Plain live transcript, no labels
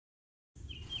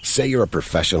Say you're a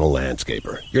professional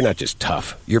landscaper. You're not just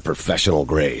tough, you're professional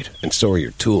grade, and so are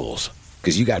your tools.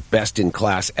 Because you got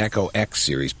best-in-class Echo X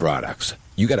Series products.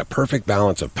 You got a perfect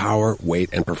balance of power,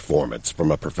 weight, and performance from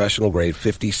a professional-grade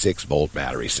 56-volt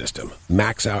battery system.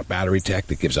 Max-out battery tech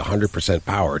that gives 100%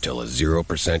 power till a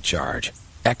 0% charge.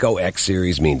 Echo X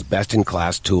Series means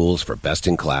best-in-class tools for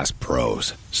best-in-class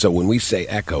pros. So when we say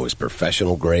Echo is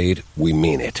professional grade, we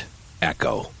mean it.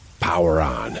 Echo. Power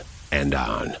on and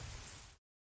on.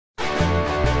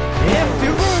 If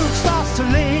your roof starts to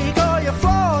leak or your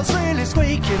floor's really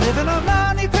squeak, you live in a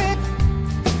money pit.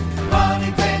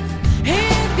 Money pit.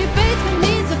 If your basement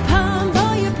needs a pump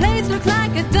or your place looks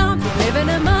like a dump, you live in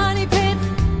a money pit.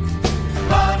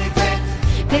 Money pit.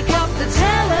 Pick up the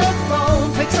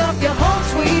telephone, fix up your home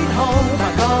sweet home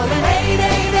by calling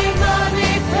 888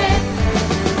 Money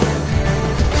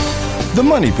Pit. The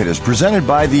Money Pit is presented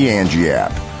by the Angie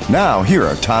app. Now, here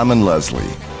are Tom and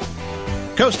Leslie.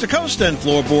 Coast to coast and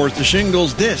floorboards to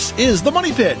shingles, this is the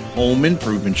Money Pit Home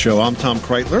Improvement Show. I'm Tom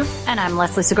Kreitler. And I'm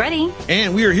Leslie Segretti.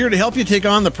 And we are here to help you take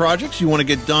on the projects you want to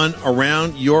get done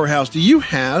around your house. Do you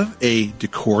have a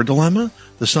decor dilemma?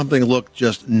 Does something look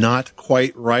just not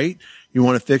quite right? You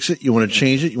want to fix it? You want to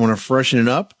change it? You want to freshen it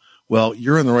up? Well,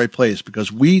 you're in the right place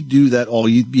because we do that all.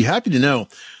 You'd be happy to know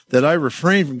that I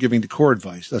refrain from giving decor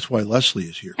advice. That's why Leslie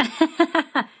is here.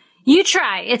 You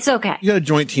try. It's okay. You got a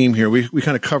joint team here. We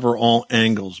kind of cover all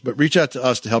angles, but reach out to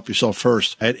us to help yourself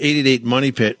first at 888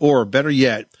 Money Pit, or better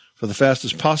yet, for the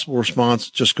fastest possible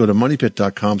response, just go to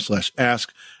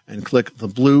moneypit.com/ask and click the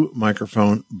blue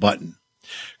microphone button.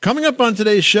 Coming up on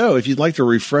today's show, if you'd like to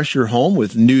refresh your home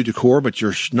with new decor, but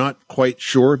you're not quite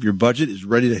sure if your budget is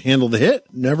ready to handle the hit,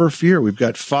 never fear. We've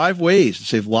got 5 ways to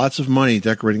save lots of money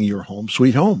decorating your home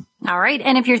sweet home. All right.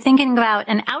 And if you're thinking about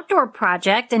an outdoor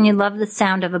project and you love the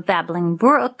sound of a babbling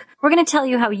brook, we're going to tell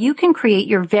you how you can create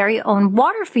your very own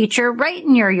water feature right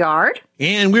in your yard.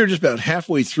 And we're just about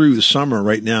halfway through the summer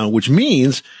right now, which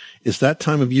means it's that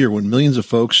time of year when millions of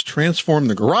folks transform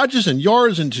their garages and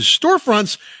yards into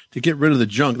storefronts to get rid of the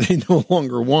junk they no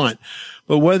longer want.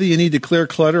 But whether you need to clear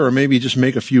clutter or maybe just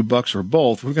make a few bucks or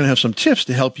both, we're going to have some tips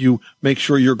to help you make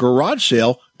sure your garage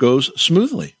sale goes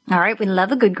smoothly. All right. We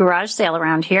love a good garage sale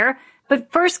around here.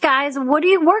 But first, guys, what are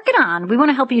you working on? We want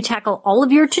to help you tackle all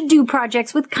of your to-do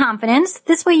projects with confidence.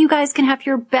 This way you guys can have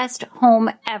your best home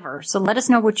ever. So let us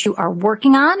know what you are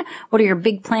working on. What are your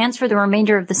big plans for the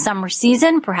remainder of the summer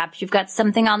season? Perhaps you've got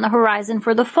something on the horizon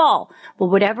for the fall. Well,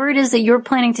 whatever it is that you're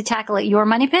planning to tackle at your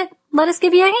Money Pit, let us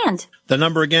give you a hand. The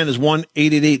number again is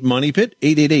 1-888-MONEYPIT,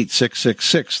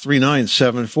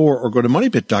 888-666-3974, or go to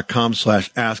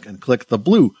moneypit.com/ask and click the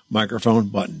blue microphone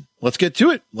button. Let's get to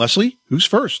it. Leslie, who's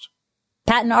first?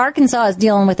 Pat in Arkansas is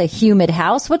dealing with a humid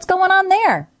house. What's going on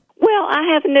there? Well, I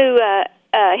have a new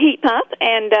heat pump,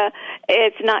 and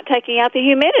it's not taking out the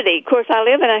humidity. Of course, I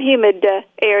live in a humid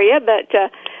area, but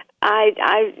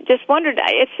I just wondered,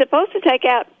 it's supposed to take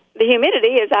out the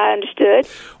humidity, as I understood.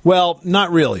 Well,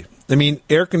 not really. I mean,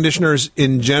 air conditioners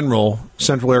in general,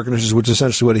 central air conditioners, which is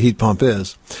essentially what a heat pump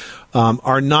is,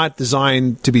 are not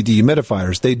designed to be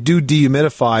dehumidifiers. They do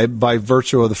dehumidify by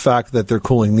virtue of the fact that they're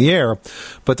cooling the air,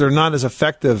 but they're not as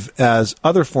effective as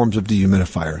other forms of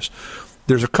dehumidifiers.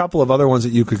 There's a couple of other ones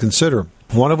that you could consider,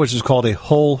 one of which is called a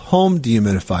whole home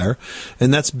dehumidifier,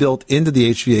 and that's built into the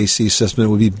HVAC system. It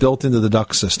would be built into the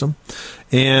duct system,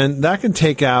 and that can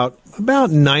take out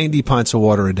about 90 pints of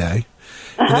water a day.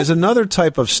 And there's another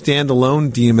type of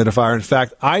standalone dehumidifier. In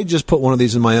fact, I just put one of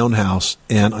these in my own house,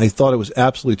 and I thought it was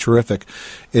absolutely terrific.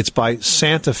 It's by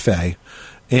Santa Fe,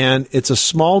 and it's a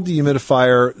small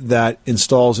dehumidifier that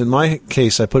installs, in my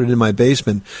case, I put it in my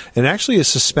basement, and actually is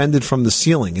suspended from the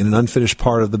ceiling in an unfinished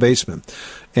part of the basement.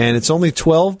 And it's only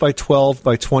 12 by 12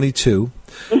 by 22,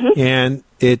 and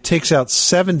it takes out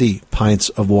 70 pints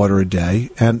of water a day,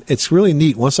 and it's really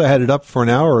neat. Once I had it up for an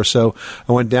hour or so,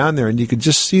 I went down there, and you could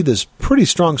just see this pretty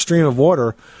strong stream of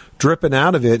water dripping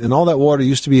out of it, and all that water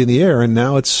used to be in the air, and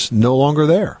now it's no longer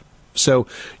there. So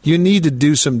you need to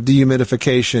do some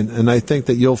dehumidification, and I think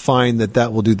that you'll find that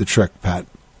that will do the trick, Pat.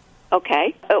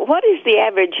 Okay. What is the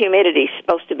average humidity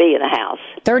supposed to be in the house?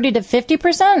 30 to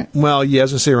 50%? Well, yeah, I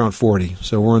was going to say around 40,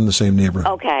 so we're in the same neighborhood.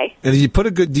 Okay. And if you put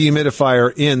a good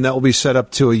dehumidifier in, that will be set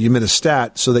up to a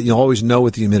humidistat so that you'll always know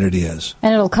what the humidity is.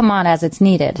 And it'll come on as it's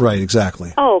needed. Right,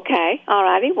 exactly. Okay. All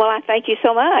righty. Well, I thank you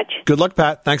so much. Good luck,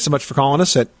 Pat. Thanks so much for calling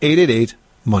us at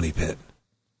 888-MONEY-PIT.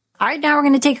 All right, now we're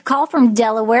going to take a call from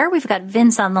Delaware. We've got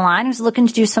Vince on the line who's looking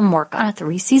to do some work on a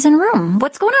 3-season room.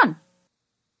 What's going on?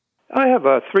 I have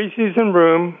a 3-season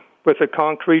room with a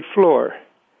concrete floor,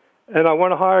 and I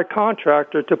want to hire a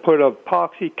contractor to put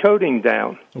epoxy coating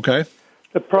down. Okay.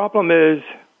 The problem is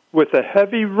with a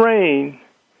heavy rain,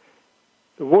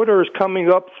 the water is coming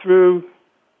up through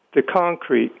the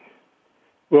concrete.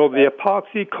 Will the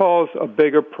epoxy cause a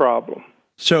bigger problem?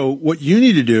 So what you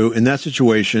need to do in that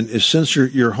situation is, since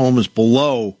your home is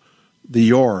below the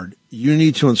yard, you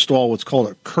need to install what's called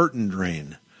a curtain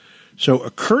drain. So a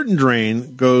curtain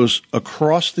drain goes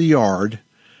across the yard,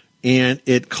 and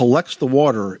it collects the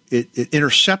water. It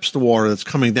intercepts the water that's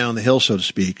coming down the hill, so to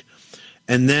speak,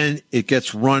 and then it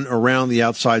gets run around the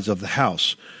outsides of the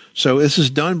house. So this is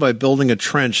done by building a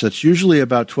trench that's usually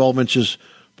about 12 inches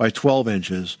by 12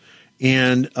 inches.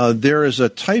 And there is a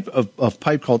type of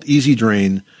pipe called Easy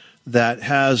Drain that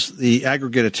has the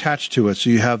aggregate attached to it.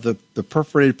 So you have the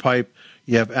perforated pipe,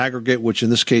 you have aggregate, which in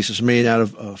this case is made out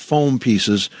of foam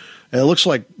pieces. And it looks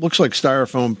like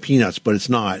styrofoam peanuts, but it's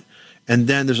not. And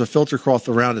then there's a filter cloth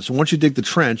around it. So once you dig the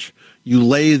trench, you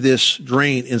lay this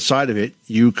drain inside of it,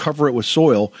 you cover it with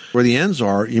soil. Where the ends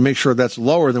are, you make sure that's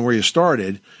lower than where you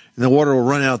started, and the water will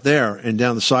run out there and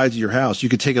down the sides of your house. You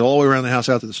could take it all the way around the house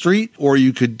out to the street, or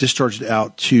you could discharge it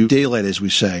out to daylight, as we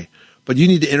say. But you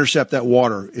need to intercept that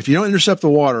water. If you don't intercept the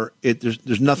water,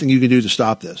 there's nothing you can do to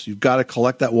stop this. You've got to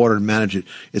collect that water and manage it.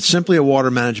 It's simply a water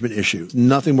management issue.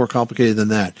 Nothing more complicated than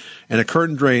that. And a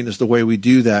curtain drain is the way we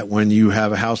do that when you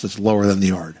have a house that's lower than the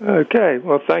yard. Okay.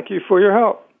 Well, thank you for your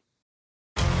help.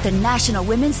 The National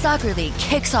Women's Soccer League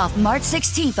kicks off March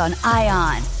 16th on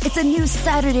ION. It's a new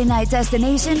Saturday night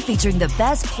destination featuring the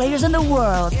best players in the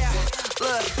world.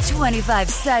 25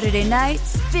 Saturday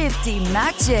nights, 50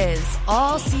 matches,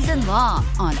 all season long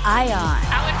on ION.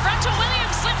 Out in front to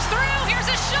Williams, slips through, here's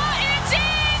a shot, it's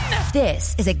in!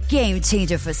 This is a game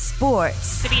changer for sports.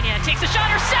 Sabina takes a shot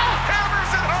herself,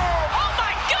 hammers it home! Oh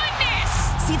my goodness!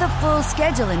 See the full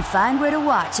schedule and find where to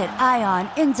watch at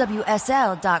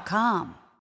IONNWSL.com.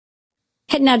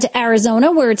 Heading out to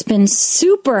Arizona, where it's been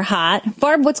super hot.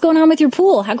 Barb, what's going on with your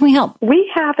pool? How can we help? We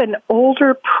have an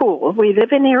older pool. We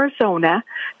live in Arizona.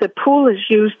 The pool is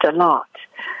used a lot.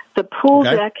 The pool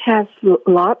deck has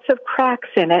lots of cracks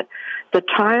in it. The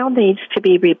tile needs to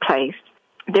be replaced.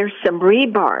 There's some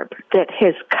rebarb that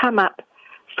has come up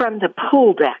from the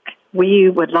pool deck. We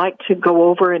would like to go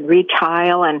over and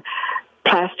retile and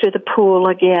plaster the pool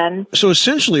again. So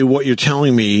essentially what you're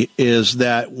telling me is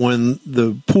that when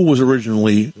the pool was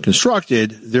originally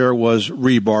constructed, there was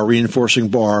rebar, reinforcing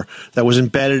bar, that was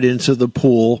embedded into the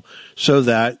pool so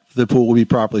that the pool will be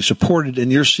properly supported.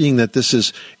 And you're seeing that this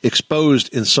is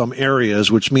exposed in some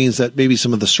areas, which means that maybe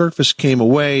some of the surface came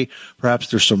away. Perhaps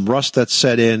there's some rust that's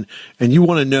set in. And you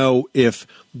want to know if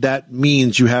that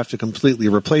means you have to completely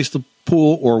replace the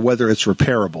pool or whether it's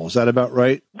repairable. Is that about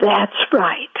right? That's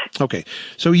right. Okay.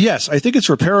 So yes, I think it's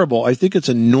repairable. I think it's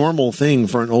a normal thing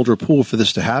for an older pool for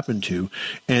this to happen to.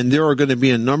 And there are going to be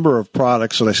a number of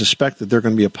products that I suspect that they're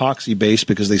going to be epoxy based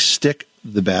because they stick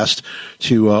the best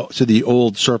to the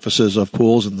old surfaces of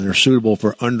pools, and they're suitable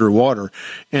for underwater.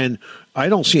 And I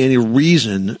don't see any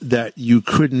reason that you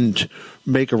couldn't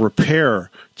make a repair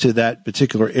to that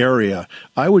particular area.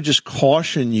 I would just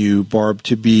caution you, Barb,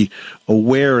 to be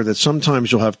aware that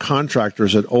sometimes you'll have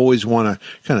contractors that always want to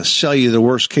kind of sell you the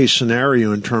worst case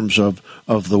scenario in terms of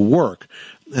the work.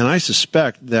 And I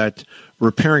suspect that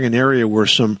repairing an area where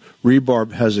some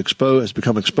rebar has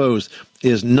become exposed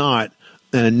is not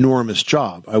an enormous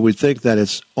job. I would think that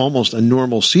it's almost a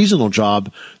normal seasonal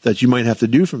job that you might have to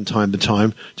do from time to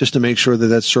time just to make sure that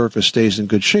that surface stays in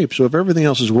good shape. So if everything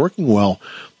else is working well,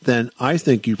 then I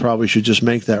think you probably should just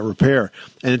make that repair.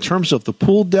 And in terms of the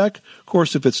pool deck, of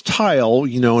course, if it's tile,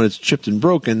 and it's chipped and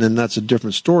broken, then that's a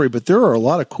different story. But there are a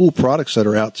lot of cool products that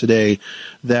are out today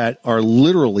that are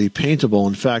literally paintable.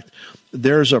 In fact,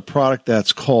 there's a product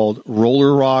that's called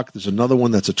Roller Rock. There's another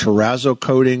one that's a terrazzo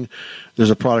coating. There's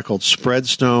a product called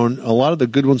Spreadstone. A lot of the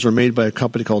good ones are made by a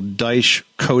company called Dyche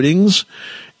Coatings.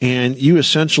 And you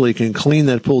essentially can clean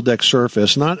that pool deck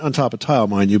surface, not on top of tile,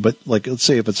 mind you, but like let's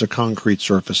say if it's a concrete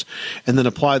surface, and then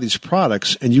apply these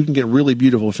products, and you can get really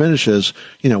beautiful finishes,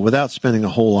 without spending a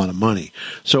whole lot of money.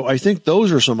 So I think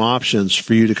those are some options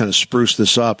for you to kind of spruce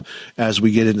this up as we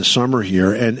get into summer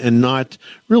here, and not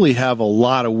really have a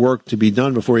lot of work to be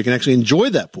done before you can actually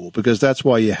enjoy that pool, because that's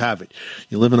why you have it.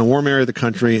 You live in a warm area of the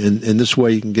country, and this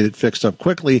way you can get it fixed up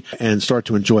quickly and start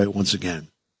to enjoy it once again.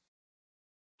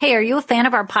 Hey, are you a fan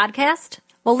of our podcast?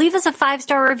 Well, leave us a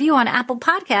 5-star review on Apple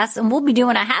Podcasts and we'll be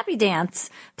doing a happy dance.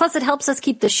 Plus, it helps us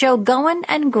keep the show going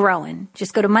and growing.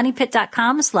 Just go to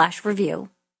moneypit.com/review.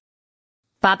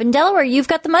 Bob in Delaware, you've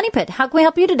got the Money Pit. How can we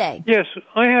help you today? Yes,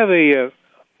 I have a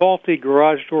faulty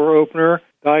garage door opener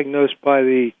diagnosed by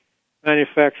the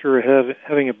manufacturer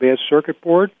having a bad circuit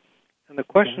board. And the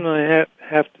question I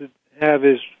have to have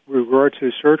is with regard to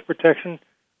surge protection.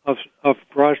 of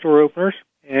garage door openers,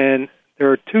 and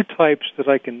there are two types that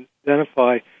I can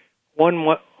identify. One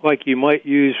like you might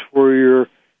use for your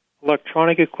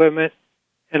electronic equipment,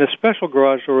 and a special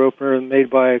garage door opener made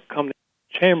by a company,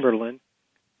 Chamberlain,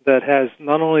 that has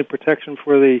not only protection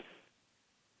for the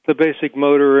basic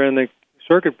motor and the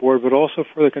circuit board, but also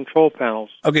for the control panels.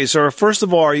 Okay, so first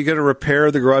of all, are you going to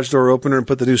repair the garage door opener and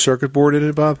put the new circuit board in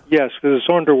it, Bob? Yes, because it's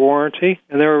under warranty,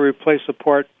 and they will replace the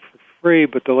part for free,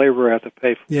 but the labor I have to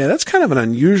pay for. Yeah, that's kind of an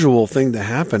unusual thing to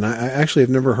happen. I actually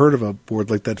have never heard of a board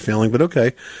like that failing, but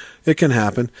okay, it can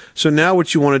happen. So now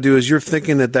what you want to do is you're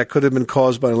thinking that could have been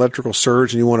caused by an electrical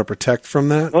surge and you want to protect from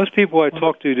that? Most people I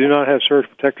talk to do not have surge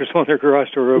protectors on their garage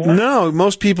door opener. No,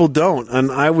 most people don't,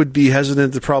 and I would be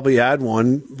hesitant to probably add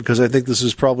one because I think this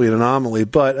is probably an anomaly.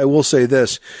 But I will say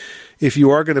this. If you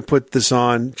are going to put this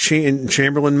on,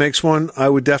 Chamberlain makes one, I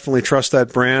would definitely trust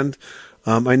that brand.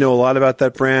 I know a lot about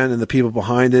that brand and the people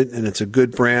behind it, and it's a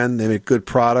good brand. They make good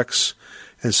products.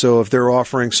 And so if they're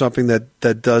offering something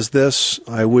that does this,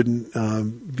 I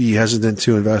wouldn't be hesitant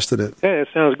to invest in it. Yeah, it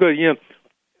sounds good. You know,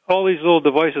 all these little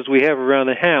devices we have around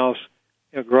the house,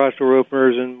 you know, garage door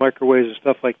openers and microwaves and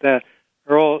stuff like that,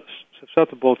 are all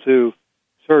susceptible to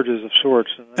surges of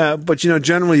sorts. But, you know,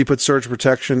 generally you put surge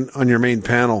protection on your main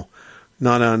panel,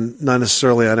 not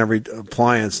necessarily on every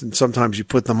appliance. And sometimes you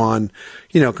put them on,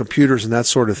 you know, computers and that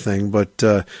sort of thing. But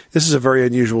this is a very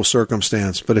unusual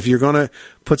circumstance. But if you're going to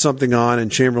put something on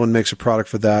and Chamberlain makes a product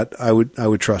for that, I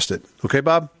would trust it. Okay,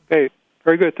 Bob? Okay,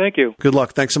 very good. Thank you. Good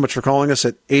luck. Thanks so much for calling us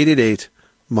at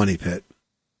 888-MONEY-PIT.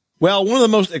 Well, one of the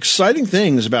most exciting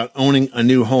things about owning a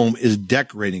new home is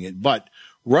decorating it. But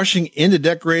rushing into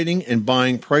decorating and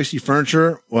buying pricey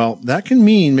furniture, well, that can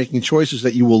mean making choices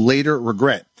that you will later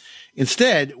regret.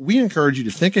 Instead, we encourage you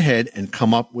to think ahead and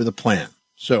come up with a plan.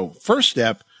 So, first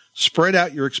step, spread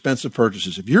out your expensive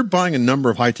purchases. If you're buying a number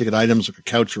of high-ticket items like a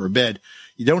couch or a bed,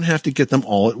 you don't have to get them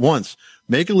all at once.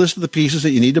 Make a list of the pieces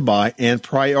that you need to buy and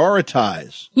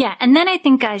prioritize. Yeah, and then I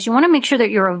think, guys, you want to make sure that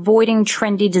you're avoiding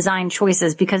trendy design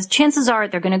choices because chances are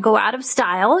they're going to go out of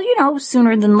style, you know,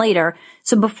 sooner than later.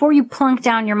 So before you plunk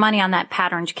down your money on that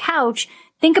patterned couch,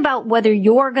 think about whether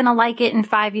you're going to like it in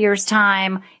 5 years'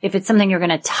 time, if it's something you're going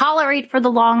to tolerate for the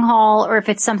long haul, or if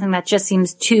it's something that just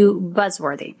seems too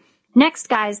buzzworthy. Next,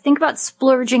 guys, think about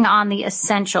splurging on the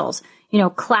essentials. You know,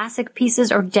 classic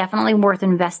pieces are definitely worth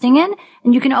investing in,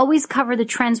 and you can always cover the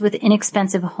trends with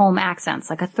inexpensive home accents,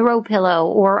 like a throw pillow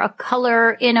or a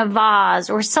color in a vase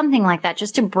or something like that,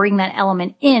 just to bring that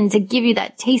element in to give you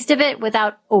that taste of it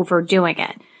without overdoing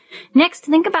it. Next,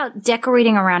 think about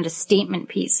decorating around a statement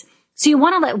piece. So you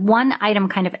want to let one item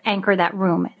kind of anchor that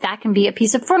room. That can be a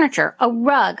piece of furniture, a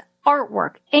rug,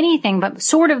 artwork, anything, but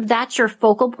sort of that's your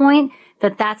focal point,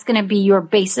 that's going to be your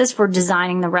basis for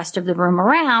designing the rest of the room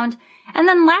around. And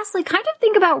then lastly, kind of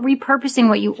think about repurposing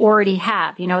what you already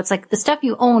have. You know, it's like the stuff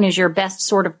you own is your best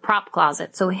sort of prop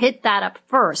closet. So hit that up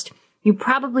first. You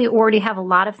probably already have a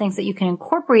lot of things that you can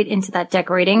incorporate into that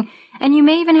decorating. And you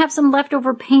may even have some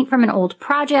leftover paint from an old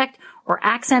project or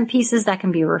accent pieces that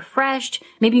can be refreshed.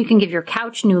 Maybe you can give your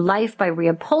couch new life by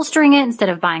reupholstering it instead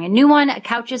of buying a new one. A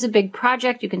couch is a big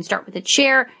project. You can start with a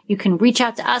chair. You can reach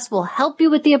out to us. We'll help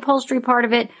you with the upholstery part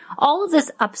of it. All of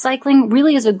this upcycling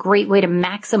really is a great way to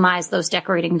maximize those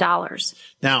decorating dollars.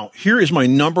 Now, here is my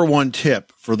number one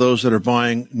tip for those that are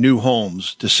buying new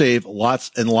homes to save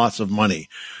lots and lots of money.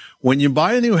 When you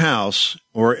buy a new house,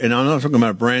 and I'm not talking about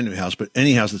a brand new house, but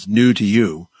any house that's new to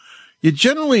you, you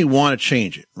generally want to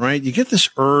change it, right? You get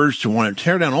this urge to want to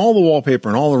tear down all the wallpaper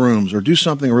in all the rooms or do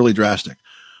something really drastic.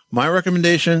 My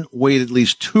recommendation, wait at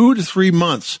least 2 to 3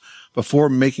 months before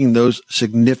making those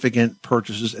significant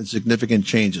purchases and significant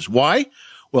changes. Why?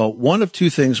 Well, one of two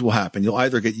things will happen. You'll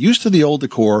either get used to the old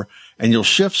decor and you'll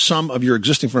shift some of your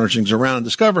existing furnishings around and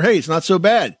discover, hey, it's not so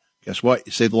bad. Guess what?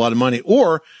 You saved a lot of money.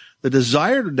 Or the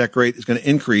desire to decorate is going to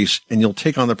increase and you'll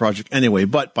take on the project anyway.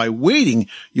 But by waiting,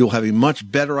 you'll have a much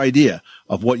better idea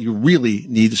of what you really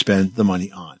need to spend the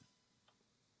money on.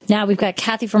 Now we've got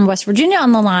Kathy from West Virginia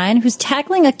on the line who's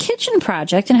tackling a kitchen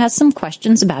project and has some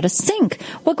questions about a sink.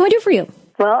 What can we do for you?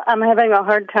 Well, I'm having a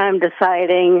hard time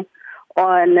deciding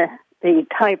on the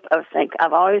type of sink.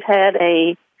 I've always had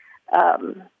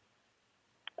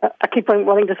I keep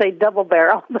wanting to say double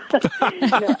barrel.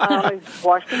 I always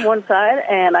washed in one side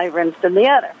and I rinsed in the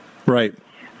other. Right.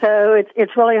 So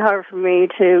it's really hard for me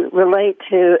to relate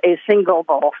to a single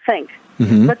bowl sink.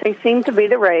 Mm-hmm. But they seem to be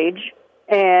the rage,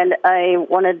 and I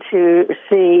wanted to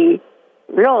see,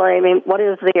 really, what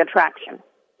is the attraction?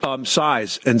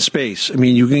 size and space. I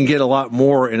mean, you can get a lot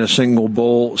more in a single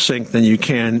bowl sink than you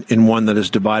can in one that is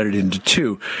divided into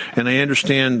two. And I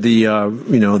understand the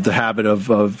habit of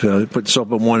putting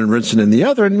soap in one and rinsing in the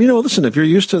other. And, listen, if you're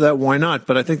used to that, why not?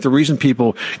 But I think the reason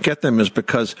people get them is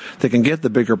because they can get the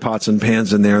bigger pots and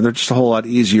pans in there, and they're just a whole lot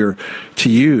easier to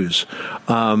use.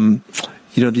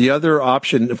 The other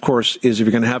option, of course, is if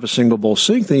you're going to have a single bowl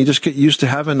sink, then you just get used to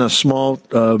having a small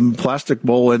plastic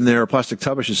bowl in there, plastic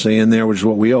tub, I should say, in there, which is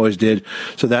what we always did.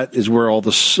 So that is where all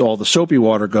the soapy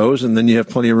water goes, and then you have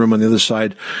plenty of room on the other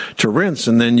side to rinse,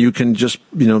 and then you can just,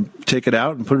 take it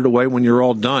out and put it away when you're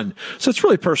all done. So it's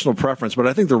really personal preference, but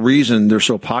I think the reason they're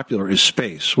so popular is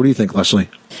space. What do you think, Leslie?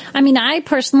 I mean, I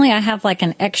have like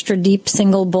an extra deep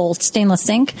single bowl stainless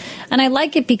sink, and I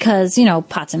like it because,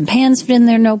 pots and pans fit in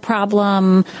there no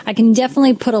problem. I can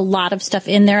definitely put a lot of stuff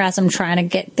in there as I'm trying to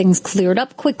get things cleared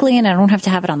up quickly, and I don't have to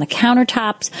have it on the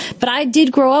countertops. But I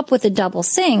did grow up with a double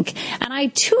sink, and I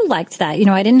too liked that.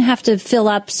 I didn't have to fill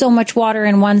up so much water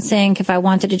in one sink if I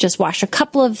wanted to just wash a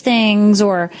couple of things,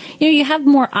 or, you have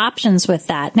more options with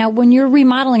that. Now, when you're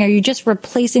remodeling, are you just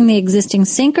replacing the existing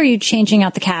sink, or are you changing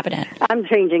out the cabinet? I'm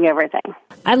changing everything.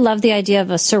 I love the idea of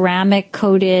a ceramic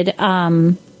coated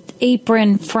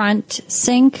apron front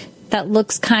sink that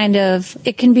looks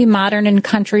it can be modern and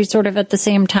country sort of at the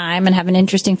same time and have an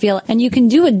interesting feel. And you can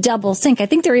do a double sink. I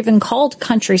think they're even called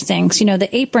country sinks, the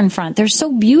apron front. They're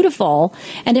so beautiful.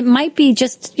 And it might be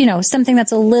just, something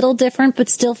that's a little different but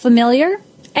still familiar.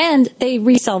 And they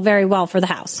resell very well for the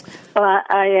house. Well,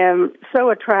 I am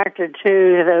so attracted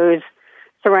to those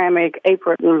ceramic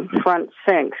apron front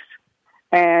sinks.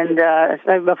 And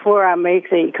so before I make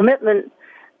the commitment,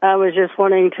 I was just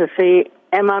wanting to see,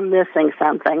 am I missing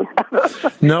something?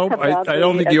 No, I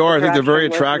don't think you are. I think they're very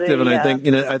attractive, and I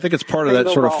think it's part of that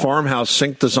sort of farmhouse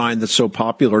sink design that's so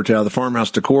popular today, the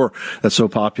farmhouse decor that's so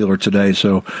popular today.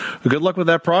 So good luck with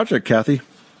that project, Kathy.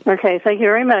 Okay, thank you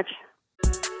very much.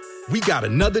 We got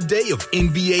another day of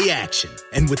NBA action.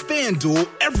 And with FanDuel,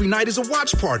 every night is a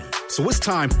watch party. So it's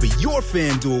time for your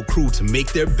FanDuel crew to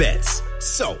make their bets.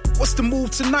 So, what's the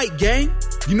move tonight, gang?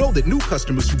 You know that new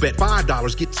customers who bet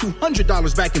 $5 get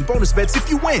 $200 back in bonus bets if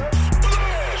you win.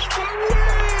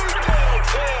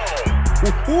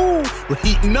 Woohoo! We're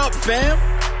heating up, fam.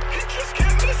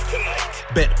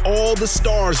 Bet all the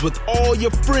stars with all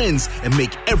your friends and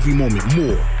make every moment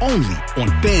more only on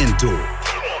FanDuel.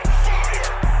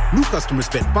 New customers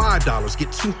bet $5, get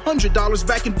 $200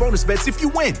 back in bonus bets if you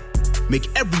win. Make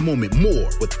every moment more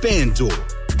with FanDuel.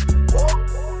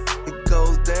 It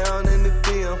goes down in the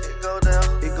DM.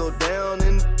 It go down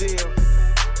in the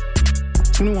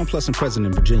DM. 21 plus and present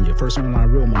in Virginia. First online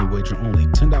real money wager only.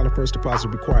 $10 first deposit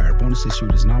required. Bonus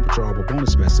issued is non-withdrawable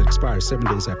bonus vest that expires 7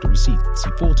 days after receipt. See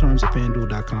full terms at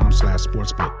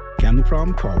FanDuel.com/sportsbook. Gambling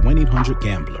problem? Call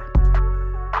 1-800-GAMBLER.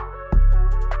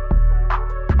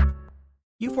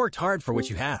 You've worked hard for what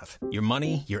you have. Your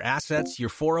money, your assets, your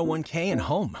 401k, and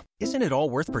home. Isn't it all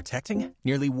worth protecting?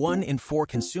 Nearly 1 in 4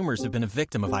 consumers have been a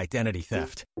victim of identity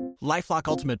theft. LifeLock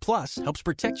Ultimate Plus helps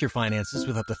protect your finances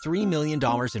with up to $3 million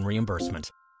in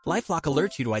reimbursement. LifeLock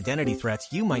alerts you to identity threats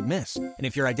you might miss. And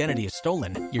if your identity is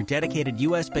stolen, your dedicated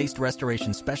U.S.-based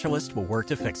restoration specialist will work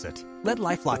to fix it. Let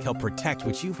LifeLock help protect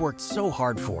what you've worked so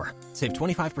hard for. Save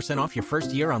 25% off your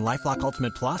first year on LifeLock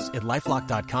Ultimate Plus at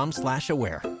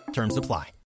LifeLock.com/aware. Terms apply.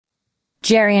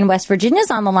 Jerry in West Virginia is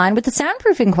on the line with the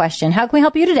soundproofing question. How can we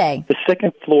help you today? The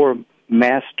second floor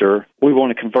master, we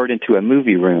want to convert into a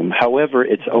movie room. However,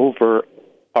 it's over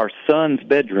our son's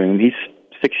bedroom. He's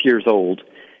 6 years old.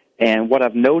 And what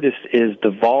I've noticed is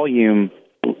the volume,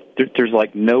 there's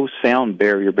like no sound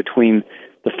barrier between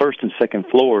the first and second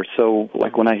floor. So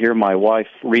like when I hear my wife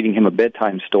reading him a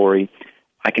bedtime story,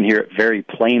 I can hear it very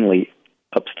plainly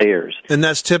upstairs. And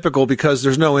that's typical because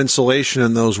there's no insulation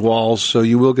in those walls, so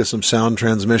you will get some sound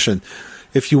transmission.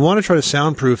 If you want to try to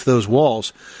soundproof those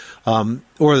walls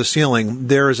or the ceiling,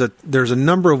 there's a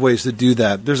number of ways to do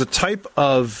that. There's a type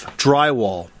of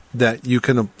drywall that you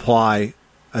can apply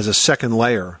as a second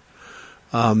layer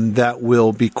that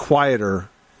will be quieter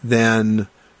than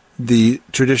the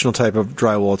traditional type of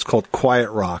drywall. It's called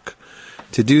Quiet Rock.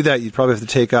 To do that, you'd probably have to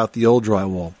take out the old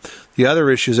drywall. The other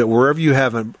issue is that wherever you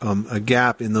have a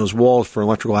gap in those walls for an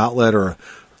electrical outlet or a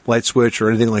light switch or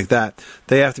anything like that,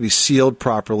 they have to be sealed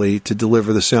properly to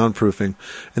deliver the soundproofing.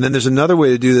 And then there's another way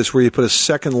to do this where you put a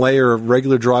second layer of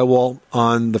regular drywall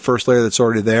on the first layer that's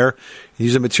already there. You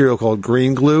use a material called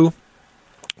green glue,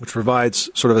 which provides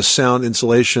sort of a sound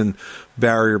insulation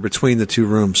barrier between the two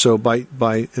rooms. So by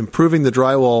improving the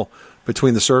drywall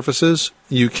between the surfaces,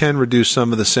 you can reduce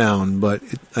some of the sound. But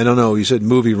I don't know. You said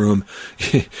movie room.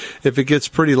 If it gets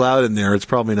pretty loud in there, it's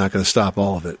probably not going to stop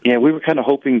all of it. Yeah, we were kind of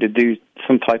hoping to do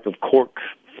some type of cork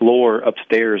floor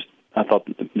upstairs. I thought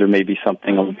there may be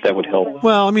something that would help.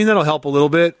 Well, I mean, that'll help a little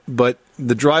bit, but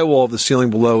the drywall of the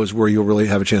ceiling below is where you'll really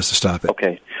have a chance to stop it.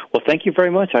 Okay. Well, thank you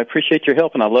very much. I appreciate your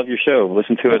help, and I love your show.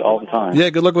 Listen to it all the time. Yeah,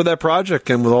 good luck with that project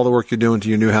and with all the work you're doing to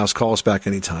your new house. Call us back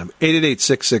anytime.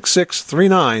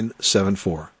 888-666-3974.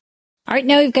 All right,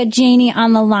 now we've got Janie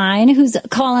on the line who's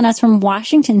calling us from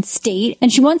Washington State,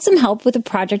 and she wants some help with a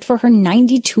project for her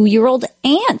 92-year-old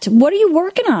aunt. What are you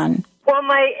working on? Well,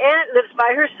 my aunt lives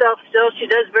by herself still. She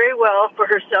does very well for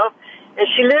herself, and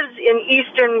she lives in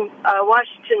eastern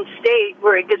Washington State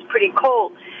where it gets pretty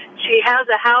cold. She has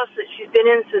a house that she's been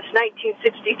in since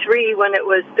 1963 when it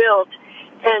was built,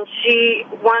 and she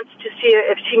wants to see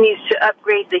if she needs to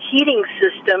upgrade the heating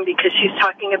system because she's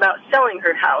talking about selling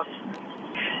her house.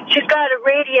 She's got a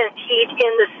radiant heat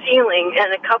in the ceiling,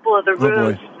 and a couple of the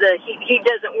rooms, the heat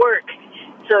doesn't work.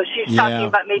 So she's talking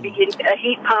about maybe getting a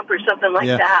heat pump or something like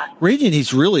that. Radiant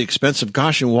heat's really expensive.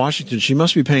 Gosh, in Washington, she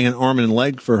must be paying an arm and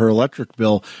leg for her electric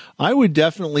bill. I would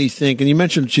definitely think, and you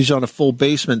mentioned she's on a full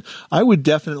basement, I would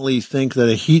definitely think that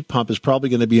a heat pump is probably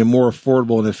going to be a more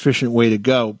affordable and efficient way to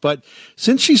go. But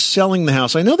since she's selling the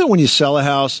house, I know that when you sell a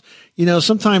house, you know,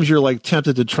 sometimes you're like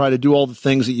tempted to try to do all the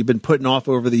things that you've been putting off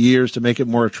over the years to make it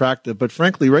more attractive. But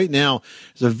frankly, right now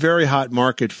is a very hot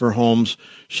market for homes.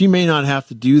 She may not have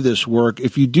to do this work.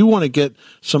 If you do want to get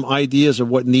some ideas of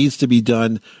what needs to be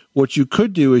done, what you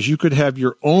could do is you could have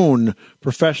your own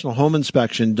professional home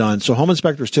inspection done. So home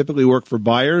inspectors typically work for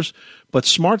buyers, but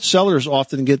smart sellers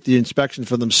often get the inspection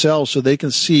for themselves so they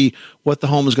can see what the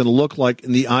home is going to look like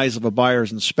in the eyes of a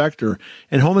buyer's inspector.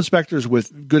 And home inspectors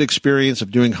with good experience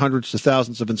of doing hundreds to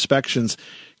thousands of inspections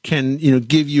can, you know,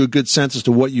 give you a good sense as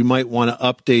to what you might want to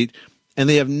update. And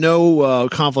they have no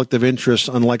conflict of interest,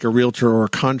 unlike a realtor or a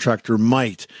contractor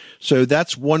might. So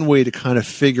that's one way to kind of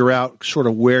figure out sort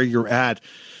of where you're at.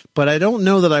 But I don't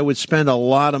know that I would spend a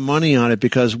lot of money on it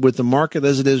because with the market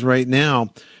as it is right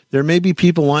now, there may be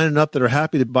people lining up that are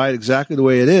happy to buy it exactly the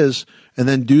way it is and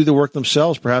then do the work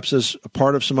themselves, perhaps as a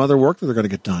part of some other work that they're going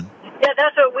to get done. Yeah,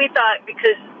 that's what we thought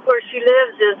because where she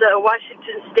lives is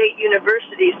Washington State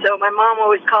University. So my mom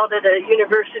always called it a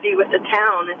university with a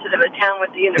town instead of a town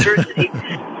with the university.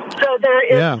 So there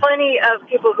is plenty of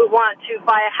people who want to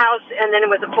buy a house and then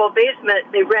with a full basement,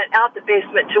 they rent out the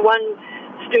basement to one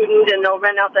student and they'll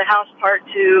rent out the house part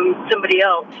to somebody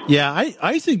else. Yeah,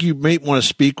 I think you may want to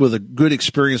speak with a good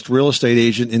experienced real estate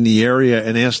agent in the area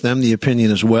and ask them the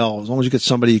opinion as well, as long as you get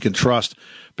somebody you can trust.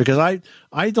 Because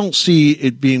I don't see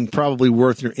it being probably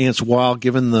worth your aunt's while,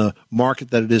 given the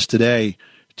market that it is today,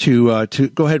 to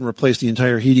go ahead and replace the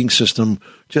entire heating system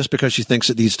just because she thinks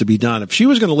it needs to be done. If she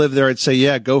was going to live there, I'd say,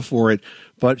 yeah, go for it.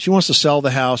 But she wants to sell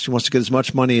the house. She wants to get as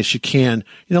much money as she can.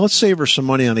 You know, let's save her some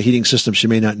money on a heating system she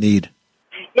may not need.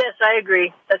 Yes, I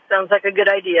agree. That sounds like a good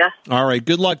idea. All right.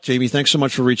 Good luck, Jamie. Thanks so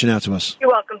much for reaching out to us. You're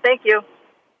welcome. Thank you.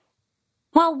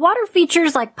 Well, water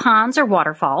features like ponds or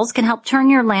waterfalls can help turn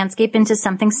your landscape into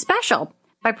something special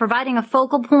by providing a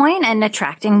focal point and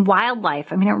attracting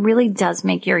wildlife. I mean, it really does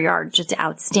make your yard just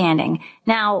outstanding.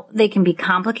 Now, they can be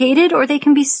complicated or they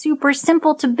can be super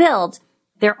simple to build.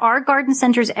 There are garden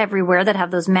centers everywhere that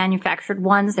have those manufactured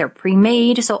ones. They're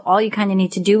pre-made, so all you kind of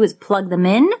need to do is plug them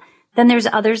in. Then there's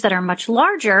others that are much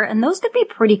larger, and those could be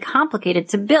pretty complicated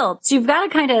to build. So you've got to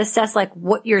kind of assess like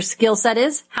what your skill set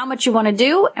is, how much you want to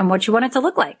do, and what you want it to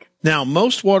look like. Now,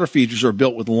 most water features are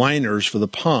built with liners for the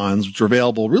ponds, which are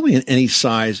available really in any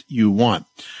size you want.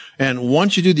 And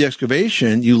once you do the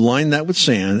excavation, you line that with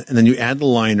sand, and then you add the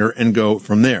liner and go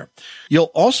from there.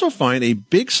 You'll also find a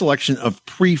big selection of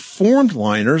pre-formed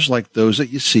liners like those that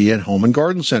you see at home and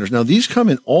garden centers. Now, these come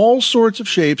in all sorts of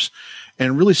shapes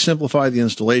and really simplify the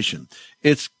installation.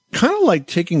 It's kind of like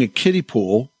taking a kiddie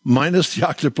pool, minus the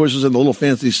octopuses and the little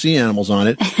fancy sea animals on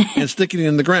it, and sticking it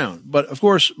in the ground. But, of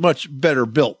course, much better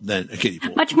built than a kiddie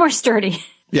pool. Much more sturdy.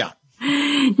 Yeah.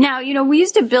 Now, you know, we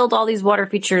used to build all these water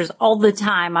features all the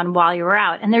time on While You Were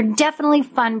Out, and they're definitely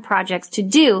fun projects to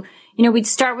do. You know, we'd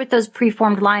start with those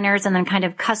preformed liners and then kind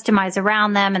of customize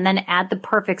around them and then add the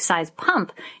perfect size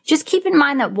pump. Just keep in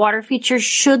mind that water features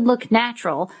should look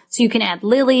natural, so you can add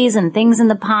lilies and things in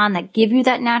the pond that give you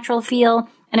that natural feel.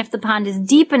 And if the pond is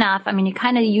deep enough, I mean, you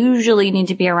kind of usually need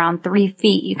to be around 3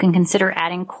 feet. You can consider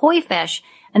adding koi fish,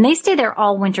 and they stay there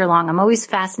all winter long. I'm always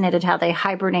fascinated how they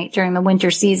hibernate during the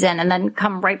winter season and then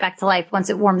come right back to life once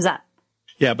it warms up.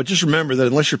 Yeah, but just remember that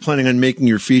unless you're planning on making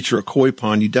your feature a koi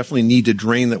pond, you definitely need to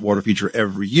drain that water feature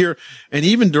every year. And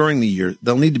even during the year,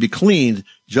 they'll need to be cleaned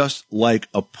just like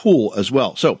a pool as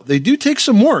well. So they do take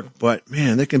some work, but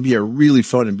man, they can be a really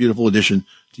fun and beautiful addition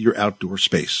to your outdoor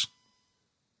space.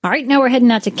 All right, now we're heading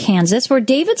out to Kansas, where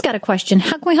David's got a question.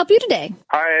 How can we help you today?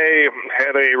 I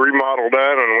had a remodel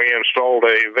done, and we installed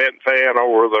a vent fan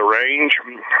over the range.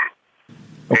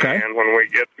 Okay. And when we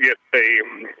get a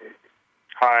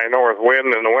high north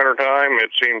wind in the wintertime,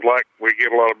 it seems like we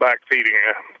get a lot of backfeeding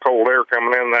cold air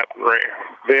coming in that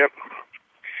vent.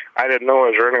 I didn't know,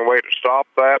 is there any way to stop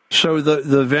that? So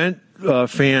the vent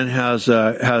fan has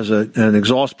an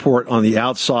exhaust port on the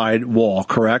outside wall,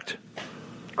 correct?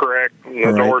 Correct.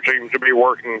 The door seems to be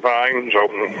working fine. So.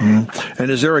 And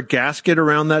is there a gasket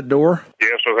around that door?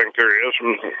 Yes, I think there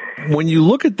is. When you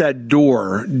look at that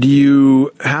door, do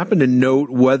you happen to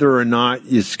note whether or not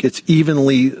it's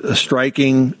evenly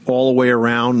striking all the way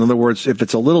around? In other words, if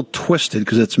it's a little twisted,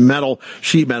 because it's metal,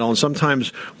 sheet metal, and sometimes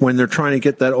when they're trying to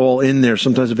get that all in there,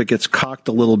 sometimes if it gets cocked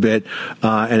a little bit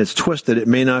and it's twisted, it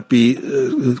may not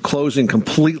be closing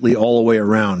completely all the way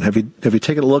around. Have you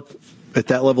taken a look at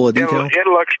that level of detail?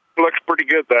 It looks pretty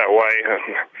good that way.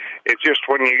 It's just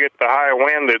when you get the high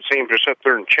wind, it seems to sit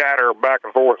there and chatter back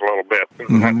and forth a little bit.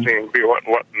 That seems to be what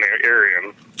in the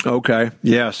area. Okay,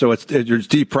 yeah, so it's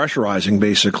depressurizing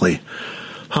basically.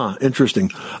 Huh,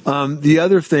 interesting. The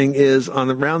other thing is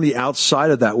around the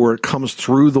outside of that where it comes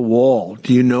through the wall.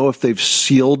 Do you know if they've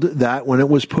sealed that when it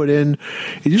was put in?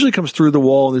 It usually comes through the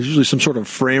wall, and there's usually some sort of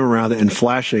frame around it and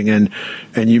flashing, and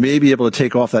you may be able to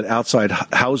take off that outside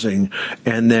housing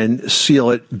and then seal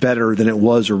it better than it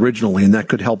was originally, and that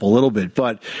could help a little bit.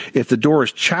 But if the door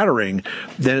is chattering,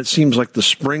 then it seems like the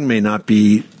spring may not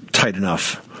be tight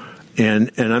enough. And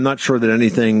I'm not sure that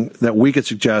anything that we could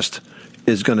suggest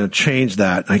is going to change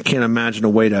that. I can't imagine a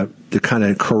way to kind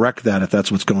of correct that if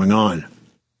that's what's going on.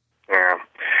 Yeah.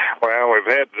 Well, we've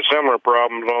had similar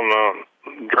problems on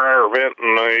the dryer vent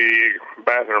and the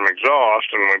bathroom exhaust,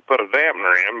 and we put a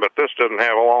dampener in, but this doesn't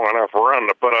have a long enough run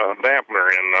to put a dampener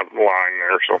in the line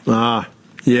there. So.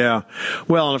 Yeah.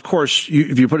 Well, and of course,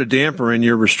 if you put a damper in,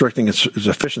 you're restricting its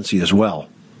efficiency as well.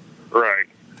 Right.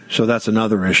 So that's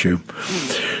another issue.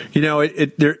 You know,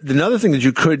 another thing that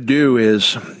you could do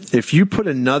is if you put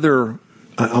another,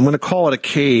 I'm going to call it a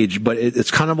cage, but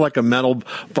it's kind of like a metal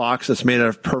box that's made out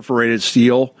of perforated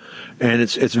steel, and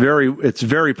it's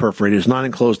very perforated. It's not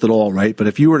enclosed at all, right? But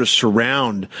if you were to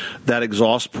surround that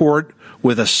exhaust port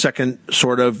with a second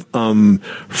sort of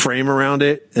frame around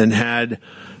it and had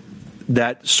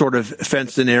that sort of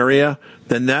fenced-in area,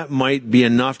 then that might be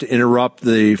enough to interrupt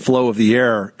the flow of the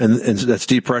air, and that's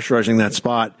depressurizing that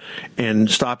spot and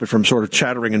stop it from sort of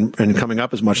chattering and coming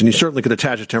up as much. And you certainly could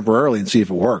attach it temporarily and see if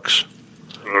it works.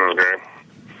 Okay.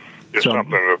 Just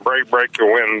something to break the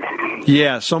wind.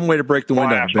 Yeah, some way to break the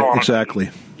wind out a bit. Exactly.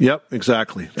 Yep,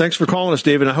 exactly. Thanks for calling us,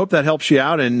 David. I hope that helps you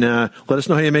out, and let us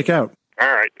know how you make out.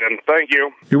 All right, then. Thank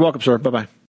you. You're welcome, sir. Bye-bye.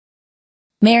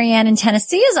 Marianne in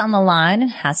Tennessee is on the line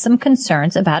and has some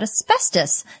concerns about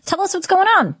asbestos. Tell us what's going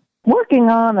on.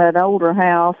 Working on an older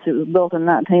house. It was built in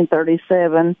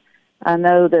 1937. I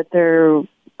know that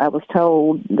I was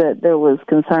told that there was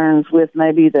concerns with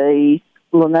maybe the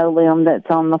linoleum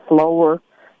that's on the floor.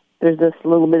 There's just a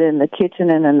little bit in the kitchen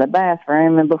and in the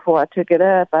bathroom. And before I took it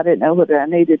up, I didn't know whether I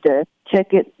needed to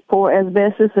check it for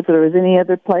asbestos, if there was any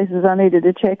other places I needed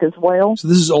to check as well. So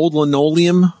this is old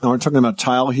linoleum. Now we're talking about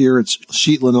tile here. It's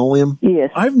sheet linoleum.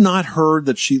 Yes. I've not heard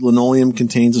that sheet linoleum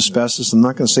contains asbestos. I'm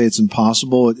not going to say it's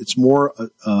impossible. It's more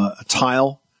a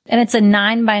tile. And it's a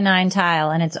 9x9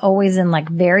 tile, and it's always in like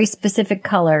very specific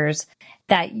colors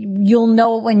that you'll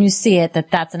know when you see it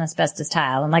that that's an asbestos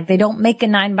tile. And like they don't make a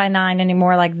 9x9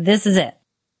 anymore. Like this is it.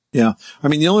 Yeah. I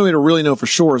mean, the only way to really know for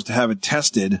sure is to have it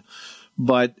tested,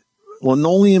 but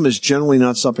linoleum is generally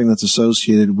not something that's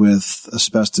associated with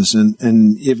asbestos.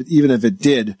 And even if it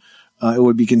did, it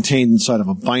would be contained inside of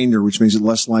a binder, which makes it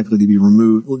less likely to be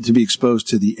removed, to be exposed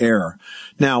to the air.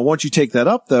 Now, once you take that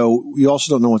up, though, you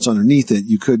also don't know what's underneath it.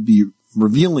 You could be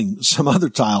revealing some other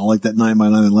tile like that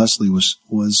 9x9 that Leslie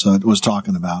was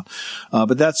talking about.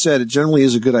 But that said, it generally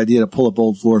is a good idea to pull up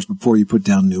old floors before you put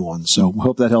down new ones. So we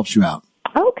hope that helps you out.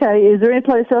 Okay. Is there any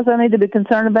place else I need to be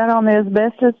concerned about on the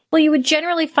asbestos? Well, you would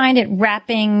generally find it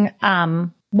wrapping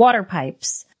water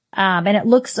pipes. And it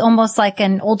looks almost like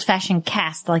an old-fashioned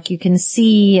cast. Like you can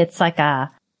see it's like a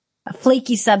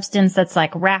flaky substance that's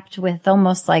like wrapped with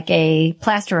almost like a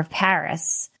plaster of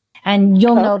Paris. And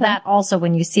you'll know that also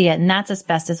when you see it, and that's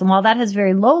asbestos. And while that has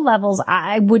very low levels,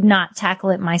 I would not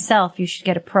tackle it myself. You should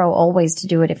get a pro always to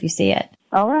do it if you see it.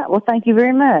 All right. Well, thank you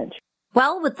very much.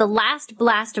 Well, with the last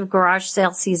blast of garage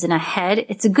sale season ahead,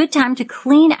 it's a good time to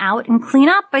clean out and clean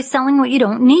up by selling what you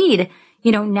don't need.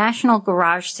 You know, National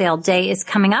Garage Sale Day is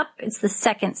coming up. It's the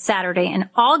second Saturday in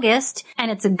August, and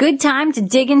it's a good time to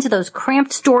dig into those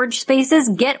cramped storage spaces,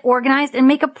 get organized, and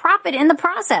make a profit in the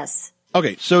process.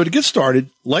 Okay, so to get started,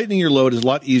 lightening your load is a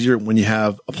lot easier when you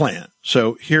have a plan.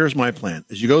 So here's my plan.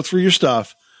 As you go through your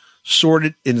stuff, sort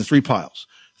it into 3 piles.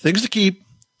 Things to keep,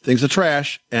 things to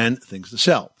trash, and things to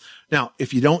sell. Now,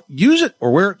 if you don't use it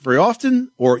or wear it very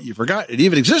often, or you forgot it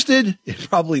even existed, it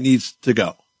probably needs to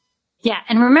go. Yeah,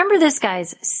 and remember this,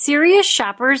 guys. Serious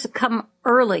shoppers come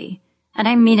early. And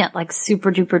I mean it like super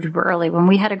duper duper early. When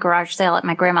we had a garage sale at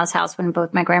my grandma's house when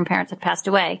both my grandparents had passed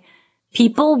away,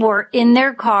 people were in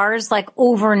their cars like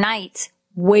overnight,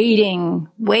 waiting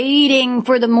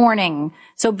for the morning.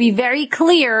 So be very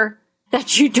clear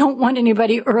that you don't want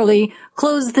anybody early.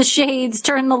 Close the shades,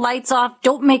 turn the lights off,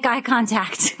 don't make eye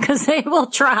contact because they will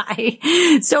try.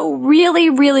 So really,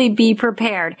 really be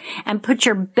prepared and put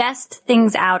your best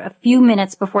things out a few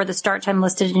minutes before the start time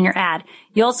listed in your ad.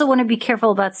 You also want to be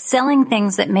careful about selling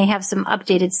things that may have some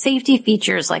updated safety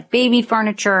features like baby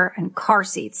furniture and car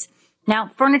seats.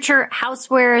 Now, furniture,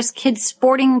 housewares, kids'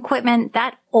 sporting equipment,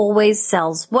 that always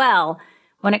sells well.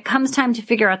 When it comes time to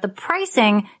figure out the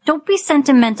pricing, don't be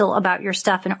sentimental about your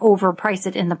stuff and overprice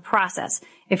it in the process.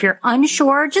 If you're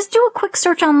unsure, just do a quick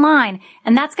search online,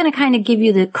 and that's going to kind of give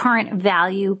you the current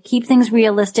value. Keep things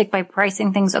realistic by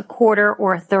pricing things a quarter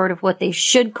or a third of what they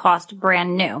should cost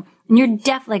brand new. And you're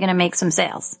definitely going to make some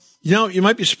sales. You know, you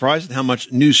might be surprised at how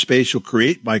much new space you'll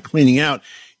create by cleaning out,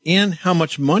 and how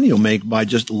much money you'll make by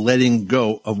just letting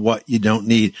go of what you don't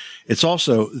need. It's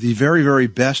also the very, very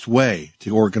best way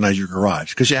to organize your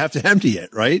garage because you have to empty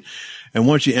it, right? And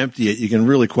once you empty it, you can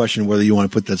really question whether you want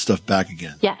to put that stuff back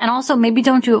again. Yeah, and also maybe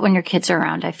don't do it when your kids are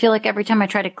around. I feel like every time I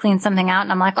try to clean something out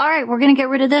and I'm like, all right, we're going to get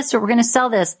rid of this or we're going to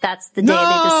sell this, that's the day they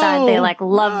decide they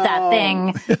love that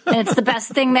thing. And it's the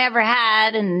best thing they ever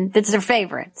had and it's their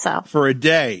favorite. So for a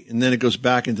day, and then it goes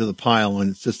back into the pile and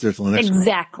it sits there till the next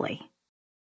Exactly.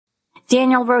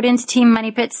 Daniel wrote into Team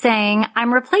Money Pit saying,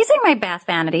 I'm replacing my bath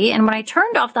vanity, and when I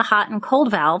turned off the hot and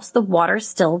cold valves, the water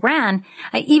still ran.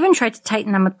 I even tried to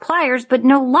tighten them with pliers, but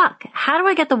no luck. How do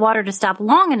I get the water to stop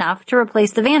long enough to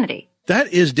replace the vanity?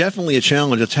 That is definitely a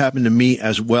challenge that's happened to me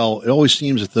as well. It always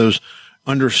seems that those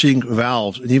under-sink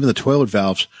valves and even the toilet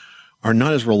valves are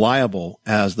not as reliable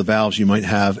as the valves you might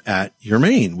have at your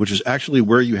main, which is actually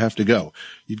where you have to go.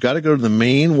 You've got to go to the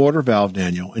main water valve,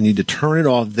 Daniel, and you need to turn it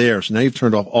off there. So now you've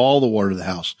turned off all the water to the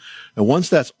house. And once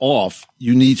that's off,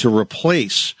 you need to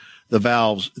replace the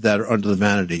valves that are under the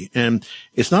vanity. And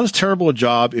it's not as terrible a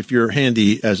job if you're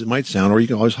handy as it might sound, or you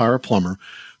can always hire a plumber,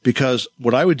 because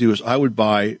what I would do is I would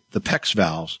buy the PEX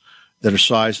valves that are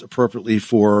sized appropriately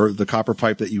for the copper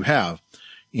pipe that you have.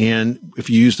 And if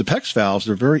you use the PEX valves,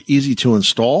 they're very easy to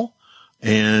install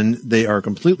and they are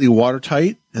completely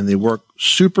watertight and they work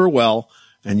super well,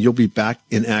 and you'll be back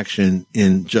in action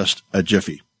in just a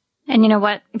jiffy. And you know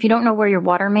what? If you don't know where your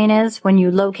water main is, when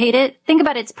you locate it, think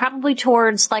about it. It's probably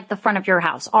towards like the front of your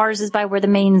house. Ours is by where the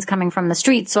main's coming from the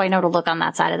street, so I know to look on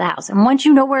that side of the house. And once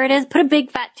you know where it is, put a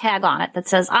big fat tag on it that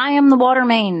says, I am the water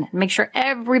main. Make sure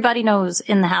everybody knows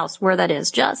in the house where that is,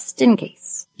 just in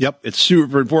case. Yep, it's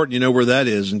super important you know where that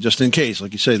is, and just in case,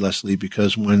 like you say, Leslie,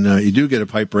 because when you do get a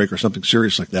pipe break or something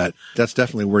serious like that, that's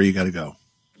definitely where you got to go.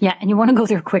 Yeah, and you want to go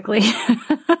there quickly.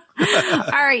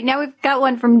 All right, now we've got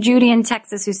one from Judy in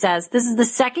Texas who says, this is the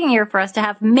second year for us to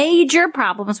have major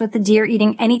problems with the deer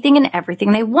eating anything and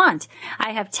everything they want.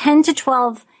 I have 10 to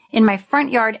 12 in my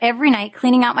front yard every night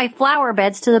cleaning out my flower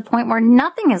beds to the point where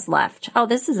nothing is left. Oh,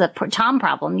 this is a Tom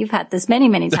problem. You've had this many,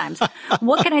 many times.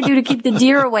 What can I do to keep the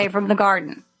deer away from the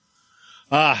garden?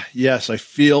 Ah, yes, I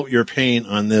feel your pain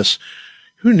on this.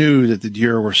 Who knew that the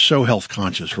deer were so health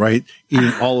conscious, right?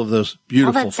 Eating all of those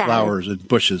beautiful flowers and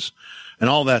bushes and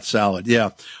all that salad. Yeah.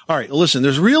 All right. Listen,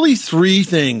 there's really 3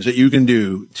 things that you can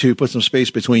do to put some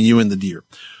space between you and the deer.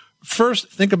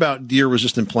 First, think about deer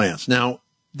resistant plants. Now,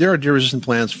 there are deer resistant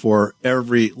plants for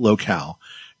every locale.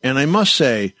 And I must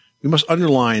say, we must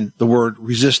underline the word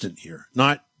resistant here,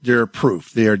 not deer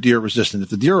proof. They are deer resistant. If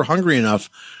the deer are hungry enough,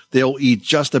 they'll eat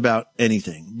just about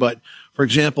anything. But for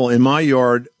example, in my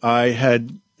yard, I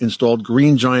had installed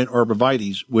green giant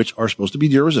arborvitaes, which are supposed to be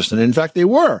deer resistant. And in fact, they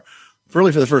were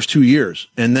really for the first 2 years.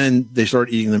 And then they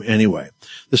started eating them anyway.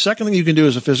 The second thing you can do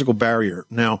is a physical barrier.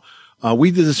 Now,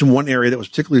 We did this in one area that was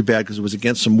particularly bad because it was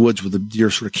against some woods where the deer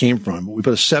sort of came from. But we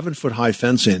put a 7-foot high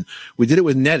fence in. We did it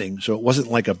with netting, so it wasn't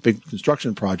like a big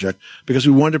construction project because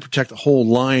we wanted to protect a whole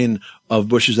line of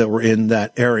bushes that were in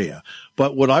that area.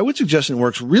 But what I would suggest, and it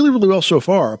works really, really well so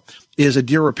far, is a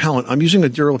deer repellent. I'm using a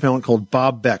deer repellent called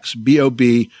Bob Bex,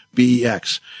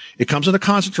 Bobbex. It comes in a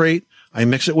concentrate. I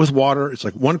mix it with water. It's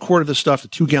like 1 quart of the stuff to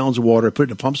 2 gallons of water. I put it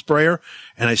in a pump sprayer,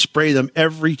 and I spray them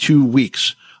every 2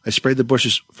 weeks. I sprayed the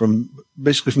bushes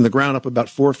basically from the ground up about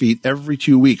 4 feet every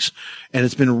 2 weeks. And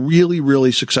it's been really,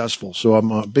 really successful. So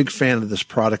I'm a big fan of this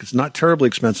product. It's not terribly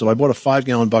expensive. I bought a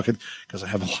 5-gallon bucket because I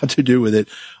have a lot to do with it.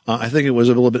 I think it was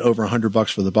a little bit over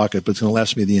 $100 for the bucket, but it's going to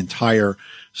last me the entire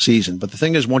season. But the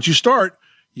thing is, once you start,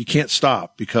 you can't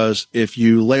stop, because if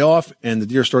you lay off and the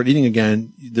deer start eating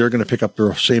again, they're going to pick up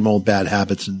their same old bad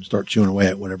habits and start chewing away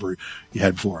at whatever you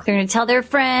had before. They're going to tell their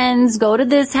friends, go to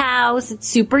this house. It's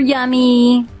super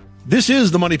yummy. This is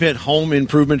the Money Pit Home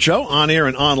Improvement Show, on air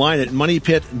and online at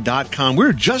moneypit.com.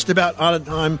 We're just about out of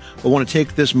time, but want to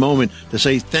take this moment to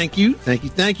say thank you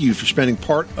for spending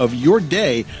part of your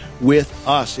day with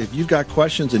us. If you've got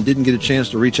questions and didn't get a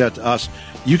chance to reach out to us,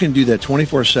 you can do that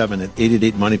 24/7 at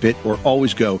 888-MONEYPIT, or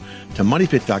always go to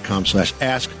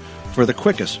moneypit.com/ask for the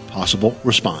quickest possible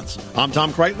response. I'm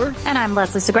Tom Kreitler. And I'm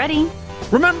Leslie Segretti.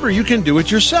 Remember, you can do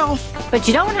it yourself, but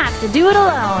you don't have to do it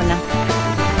alone.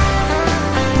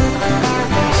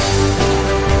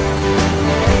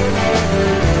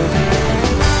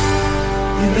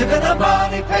 Live in a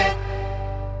money pit.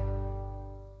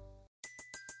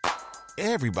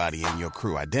 Everybody in your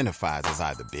crew identifies as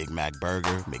either Big Mac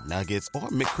Burger, McNuggets, or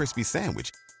McCrispy Sandwich.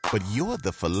 But you're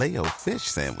the Filet-O-Fish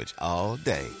Sandwich all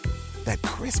day. That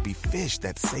crispy fish,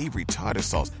 that savory tartar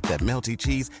sauce, that melty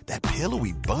cheese, that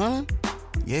pillowy bun.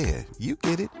 Yeah, you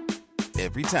get it.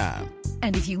 Every time.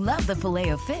 And if you love the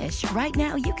Filet-O-Fish, right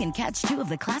now you can catch 2 of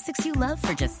the classics you love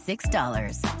for just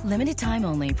 $6. Limited time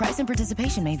only. Price and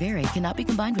participation may vary. Cannot be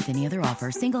combined with any other offer.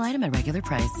 Single item at regular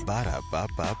price.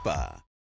 Ba-da-ba-ba-ba.